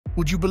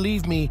Would you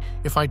believe me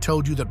if I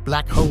told you that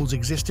black holes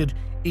existed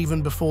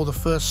even before the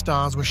first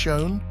stars were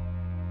shown?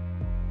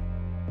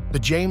 The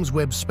James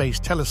Webb Space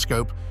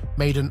Telescope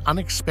made an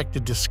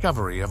unexpected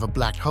discovery of a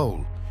black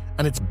hole,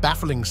 and it's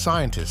baffling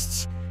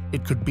scientists.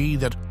 It could be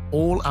that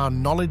all our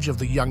knowledge of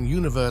the young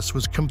universe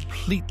was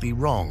completely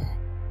wrong.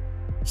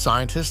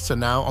 Scientists are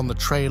now on the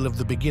trail of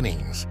the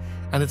beginnings,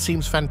 and it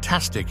seems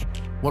fantastic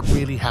what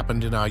really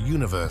happened in our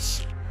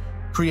universe.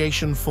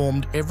 Creation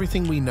formed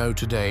everything we know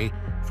today,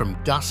 from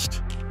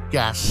dust,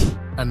 gas,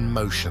 and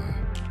motion.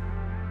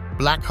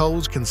 Black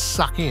holes can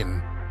suck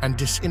in and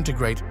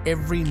disintegrate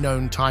every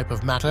known type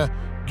of matter,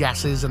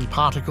 gases, and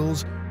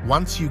particles.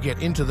 Once you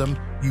get into them,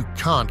 you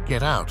can't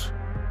get out.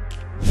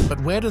 But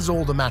where does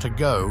all the matter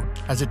go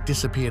as it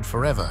disappeared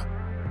forever?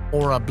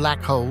 Or are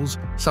black holes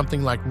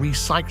something like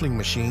recycling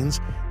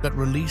machines that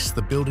release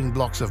the building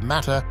blocks of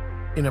matter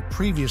in a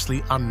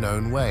previously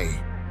unknown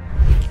way?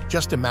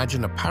 Just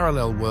imagine a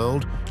parallel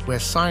world where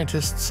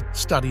scientists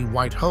study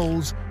white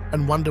holes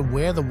and wonder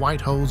where the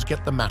white holes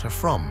get the matter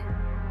from.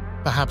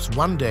 Perhaps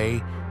one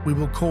day we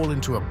will call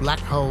into a black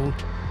hole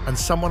and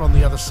someone on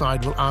the other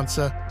side will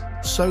answer,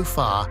 "So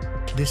far,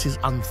 this is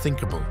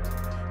unthinkable."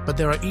 But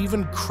there are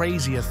even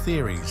crazier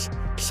theories.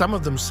 Some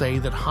of them say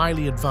that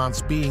highly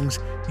advanced beings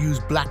use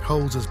black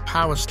holes as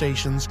power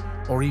stations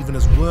or even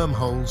as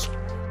wormholes.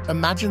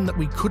 Imagine that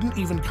we couldn't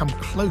even come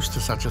close to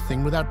such a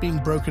thing without being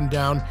broken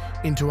down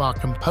into our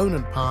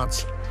component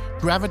parts.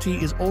 Gravity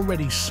is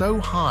already so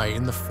high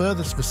in the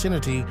furthest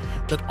vicinity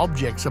that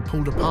objects are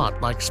pulled apart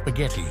like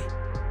spaghetti.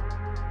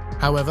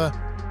 However,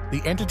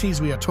 the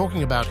entities we are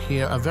talking about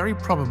here are very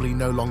probably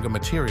no longer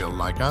material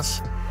like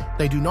us.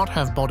 They do not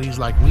have bodies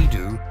like we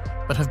do,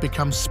 but have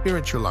become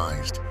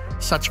spiritualized.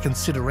 Such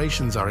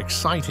considerations are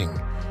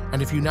exciting,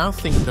 and if you now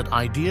think that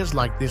ideas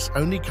like this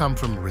only come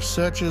from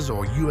researchers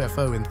or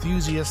UFO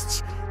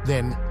enthusiasts,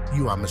 then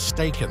you are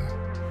mistaken.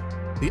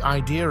 The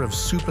idea of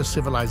super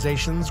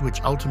civilizations,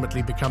 which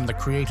ultimately become the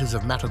creators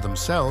of matter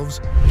themselves,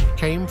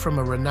 came from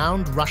a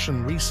renowned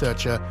Russian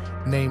researcher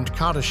named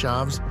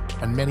Kardashev,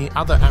 and many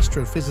other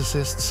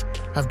astrophysicists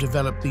have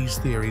developed these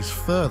theories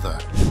further.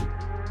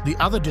 The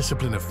other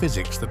discipline of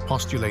physics that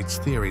postulates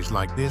theories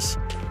like this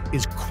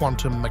is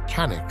quantum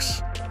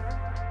mechanics.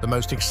 The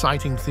most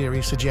exciting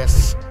theory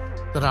suggests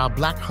that our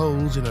black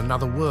holes in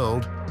another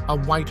world are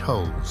white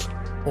holes,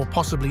 or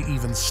possibly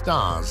even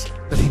stars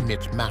that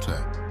emit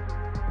matter.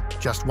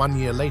 Just 1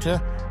 year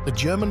later, the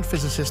German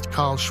physicist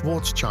Karl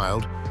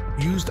Schwarzschild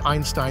used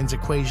Einstein's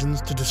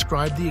equations to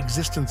describe the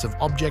existence of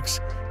objects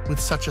with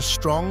such a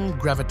strong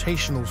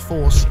gravitational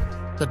force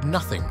that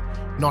nothing,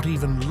 not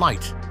even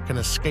light, can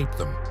escape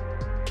them.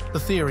 The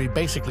theory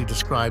basically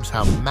describes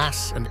how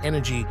mass and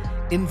energy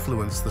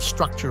influence the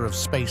structure of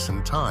space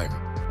and time.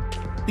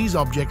 These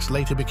objects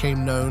later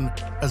became known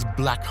as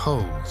black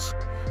holes.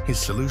 His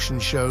solution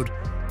showed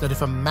that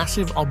if a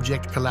massive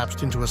object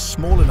collapsed into a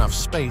small enough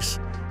space,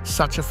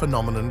 such a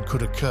phenomenon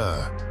could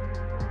occur.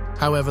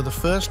 However, the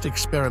first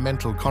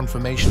experimental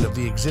confirmation of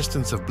the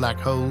existence of black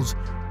holes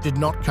did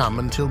not come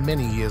until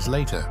many years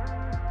later.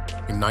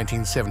 In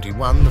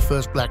 1971, the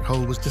first black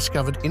hole was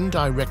discovered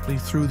indirectly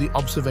through the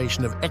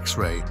observation of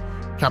X-ray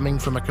coming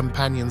from a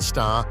companion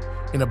star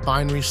in a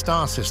binary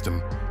star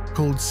system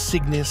called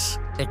Cygnus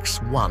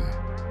X1.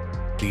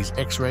 These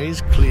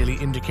X-rays clearly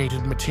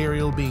indicated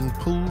material being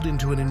pulled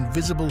into an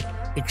invisible,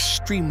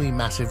 extremely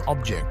massive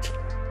object.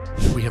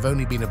 We have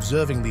only been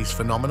observing these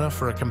phenomena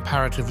for a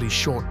comparatively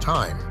short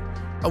time.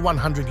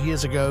 100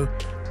 years ago,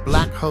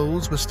 black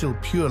holes were still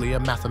purely a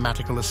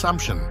mathematical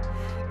assumption.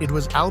 It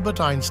was Albert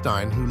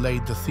Einstein who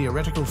laid the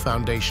theoretical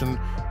foundation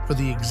for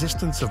the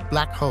existence of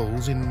black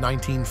holes in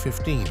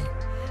 1915,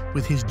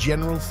 with his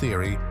general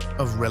theory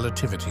of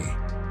relativity.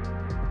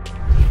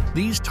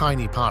 These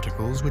tiny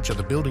particles, which are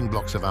the building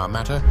blocks of our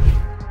matter,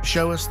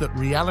 show us that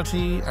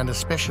reality, and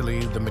especially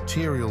the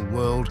material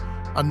world,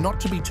 are not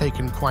to be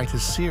taken quite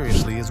as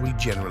seriously as we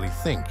generally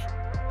think.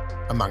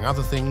 Among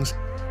other things,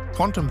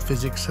 quantum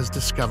physics has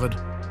discovered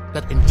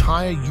that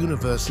entire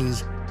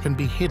universes can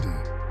be hidden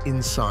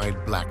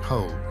inside black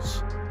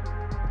holes.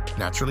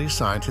 Naturally,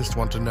 scientists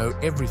want to know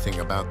everything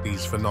about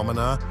these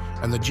phenomena,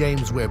 and the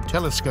James Webb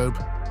Telescope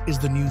is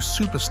the new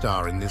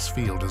superstar in this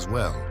field as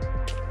well.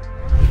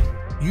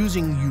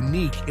 Using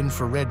unique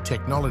infrared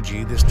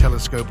technology, this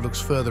telescope looks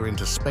further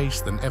into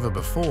space than ever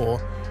before.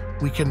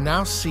 We can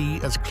now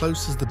see as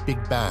close as the Big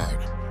Bang,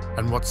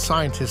 and what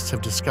scientists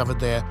have discovered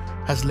there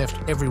has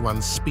left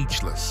everyone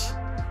speechless.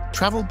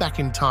 Travel back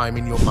in time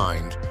in your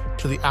mind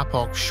to the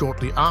epoch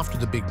shortly after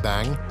the Big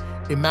Bang.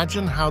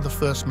 Imagine how the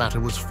first matter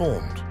was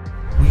formed.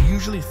 We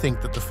usually think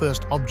that the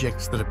first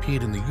objects that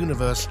appeared in the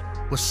universe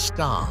were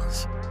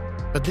stars,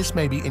 but this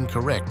may be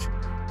incorrect.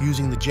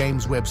 Using the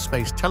James Webb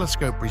Space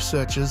Telescope,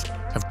 researchers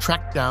have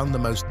tracked down the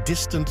most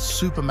distant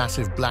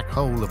supermassive black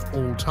hole of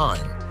all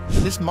time.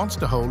 This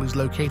monster hole is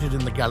located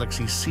in the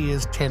galaxy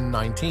Sears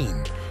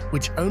 1019,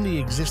 which only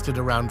existed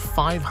around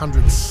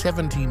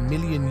 570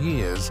 million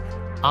years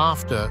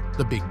after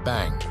the Big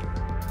Bang.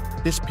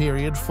 This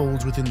period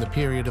falls within the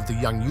period of the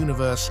young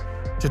universe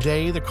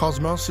Today, the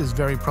cosmos is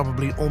very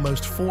probably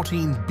almost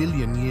 14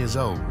 billion years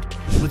old,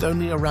 with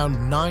only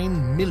around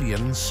 9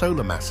 million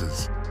solar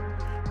masses.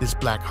 This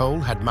black hole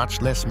had much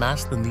less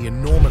mass than the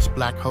enormous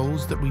black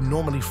holes that we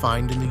normally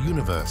find in the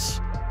universe.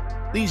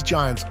 These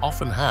giants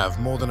often have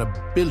more than 1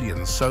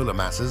 billion solar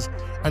masses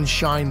and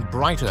shine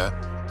brighter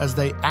as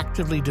they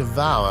actively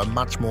devour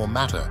much more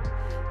matter.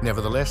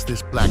 Nevertheless,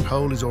 this black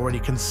hole is already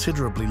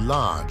considerably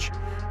large.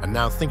 And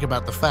now think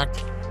about the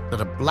fact that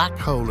a black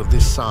hole of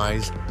this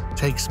size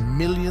takes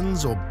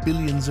millions or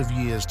billions of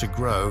years to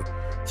grow,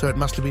 so it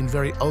must have been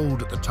very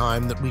old at the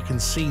time that we can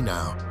see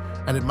now,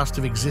 and it must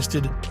have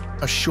existed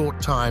a short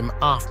time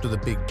after the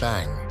Big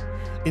Bang.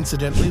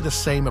 Incidentally, the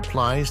same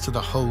applies to the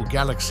whole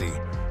galaxy.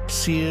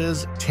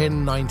 Sears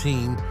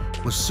 1019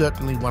 was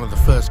certainly one of the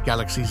first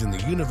galaxies in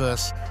the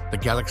universe. The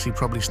galaxy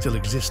probably still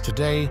exists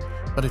today,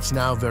 but it's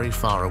now very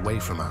far away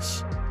from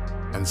us.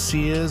 And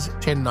Sears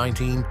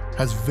 1019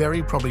 has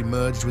very probably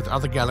merged with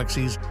other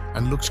galaxies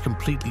and looks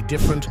completely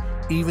different.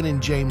 Even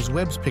in James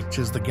Webb's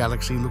pictures, the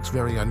galaxy looks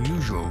very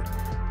unusual.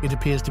 It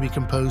appears to be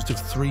composed of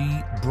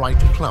 3 bright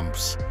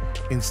clumps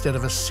instead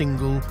of a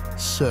single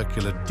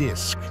circular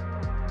disk.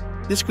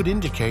 This could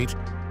indicate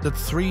that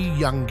 3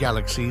 young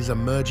galaxies are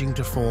merging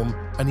to form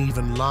an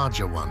even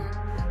larger one.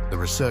 The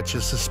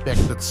researchers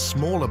suspect that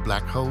smaller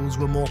black holes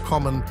were more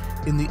common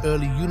in the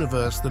early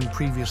universe than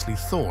previously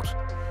thought,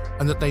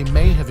 and that they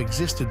may have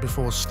existed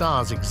before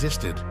stars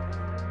existed.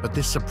 But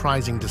this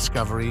surprising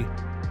discovery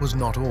was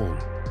not all.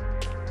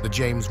 The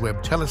James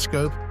Webb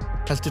Telescope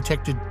has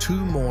detected 2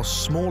 more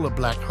smaller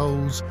black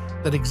holes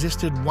that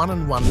existed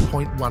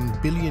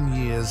 1.1 billion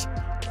years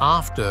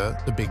after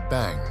the Big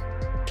Bang.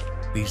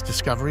 These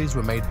discoveries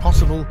were made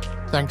possible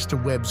thanks to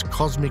Webb's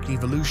Cosmic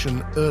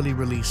Evolution Early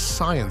Release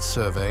Science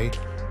Survey,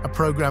 a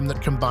program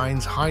that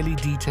combines highly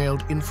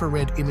detailed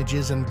infrared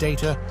images and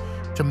data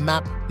to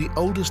map the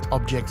oldest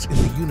objects in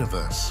the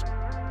universe.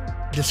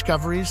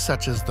 Discoveries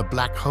such as the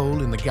black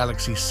hole in the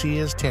galaxy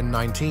Sears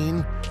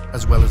 1019,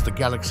 as well as the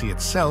galaxy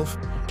itself,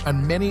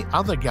 and many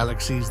other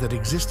galaxies that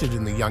existed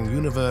in the young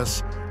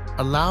universe,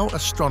 allow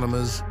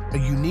astronomers a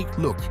unique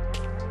look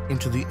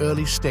into the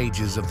early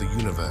stages of the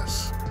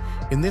universe.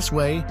 In this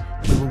way,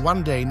 we will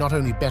one day not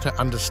only better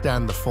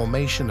understand the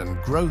formation and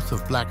growth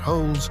of black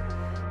holes,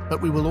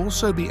 but we will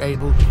also be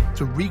able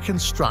to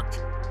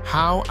reconstruct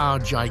how our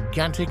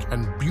gigantic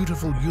and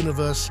beautiful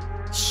universe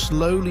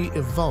slowly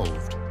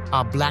evolved,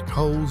 our black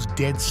holes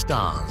dead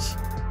stars.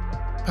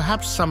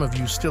 Perhaps some of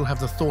you still have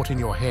the thought in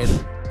your head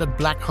that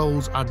black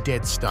holes are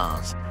dead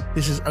stars.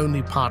 This is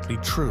only partly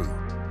true.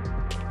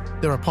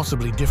 There are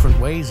possibly different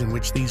ways in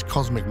which these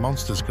cosmic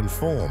monsters can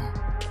form.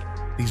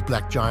 These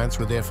black giants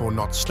were therefore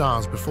not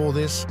stars before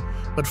this,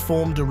 but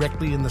formed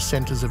directly in the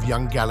centers of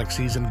young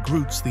galaxies and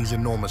groups these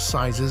enormous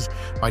sizes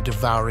by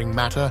devouring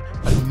matter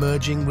and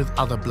merging with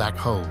other black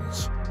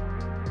holes.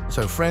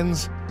 So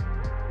friends,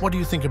 what do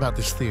you think about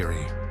this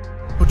theory?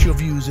 Put your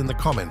views in the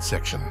comments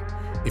section.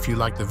 If you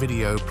like the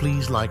video,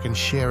 please like and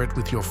share it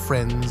with your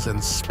friends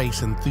and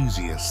space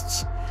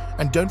enthusiasts.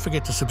 And don't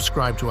forget to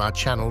subscribe to our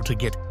channel to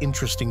get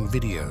interesting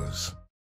videos.